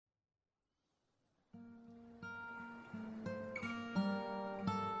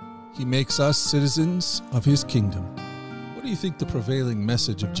He makes us citizens of his kingdom. What do you think the prevailing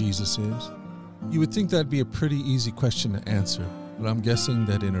message of Jesus is? You would think that'd be a pretty easy question to answer, but I'm guessing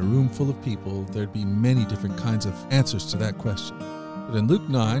that in a room full of people, there'd be many different kinds of answers to that question. But in Luke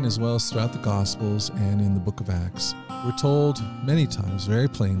 9, as well as throughout the Gospels and in the book of Acts, we're told many times very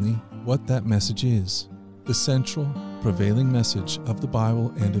plainly what that message is. The central, prevailing message of the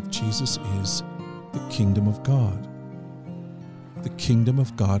Bible and of Jesus is the kingdom of God. The kingdom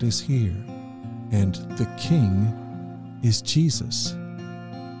of God is here, and the King is Jesus.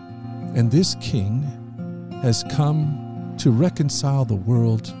 And this King has come to reconcile the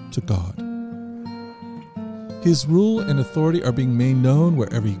world to God. His rule and authority are being made known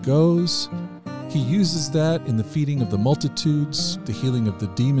wherever he goes. He uses that in the feeding of the multitudes, the healing of the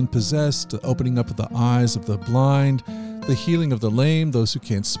demon-possessed, the opening up of the eyes of the blind, the healing of the lame, those who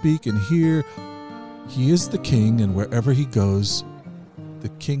can't speak and hear. He is the King, and wherever he goes, the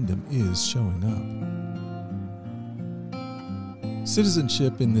kingdom is showing up.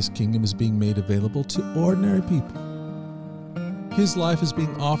 Citizenship in this kingdom is being made available to ordinary people. His life is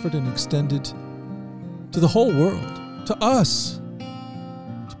being offered and extended to the whole world, to us,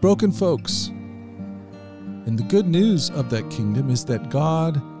 to broken folks. And the good news of that kingdom is that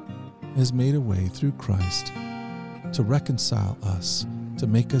God has made a way through Christ to reconcile us, to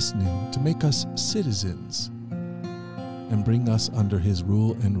make us new, to make us citizens, and bring us under his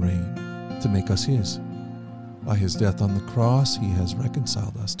rule and reign, to make us his. By his death on the cross, he has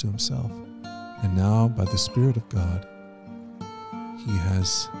reconciled us to himself. And now, by the Spirit of God, he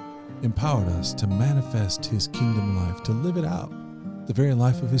has empowered us to manifest his kingdom life, to live it out, the very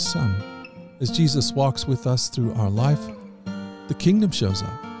life of his Son. As Jesus walks with us through our life, the kingdom shows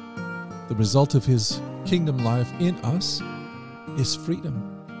up. The result of his kingdom life in us is freedom,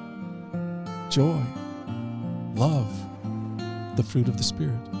 joy, love, the fruit of the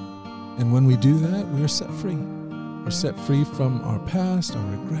Spirit. And when we do that, we are set free. We're set free from our past, our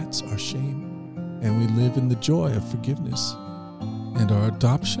regrets, our shame, and we live in the joy of forgiveness and our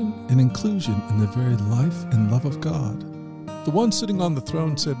adoption and inclusion in the very life and love of God. The one sitting on the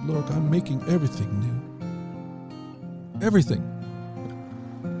throne said, "Look, I'm making everything new." Everything.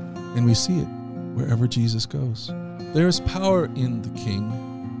 And we see it wherever Jesus goes. There is power in the King,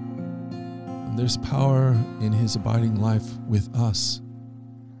 and there's power in his abiding life with us.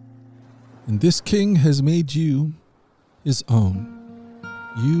 And this King has made you his own.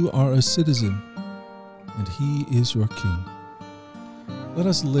 You are a citizen, and he is your King. Let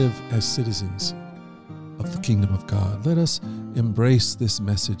us live as citizens of the kingdom of God. Let us embrace this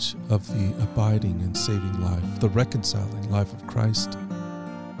message of the abiding and saving life, the reconciling life of Christ.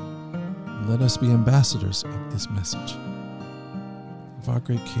 And let us be ambassadors of this message of our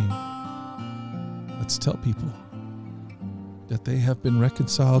great King. Let's tell people that they have been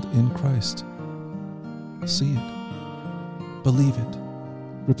reconciled in Christ. See it, believe it,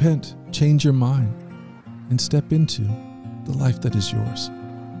 repent, change your mind, and step into the life that is yours.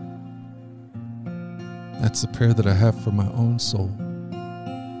 That's the prayer that I have for my own soul.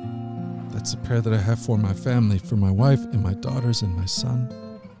 That's the prayer that I have for my family, for my wife and my daughters and my son.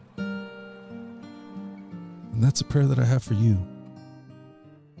 And that's a prayer that I have for you.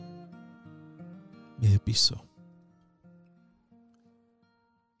 May it be so.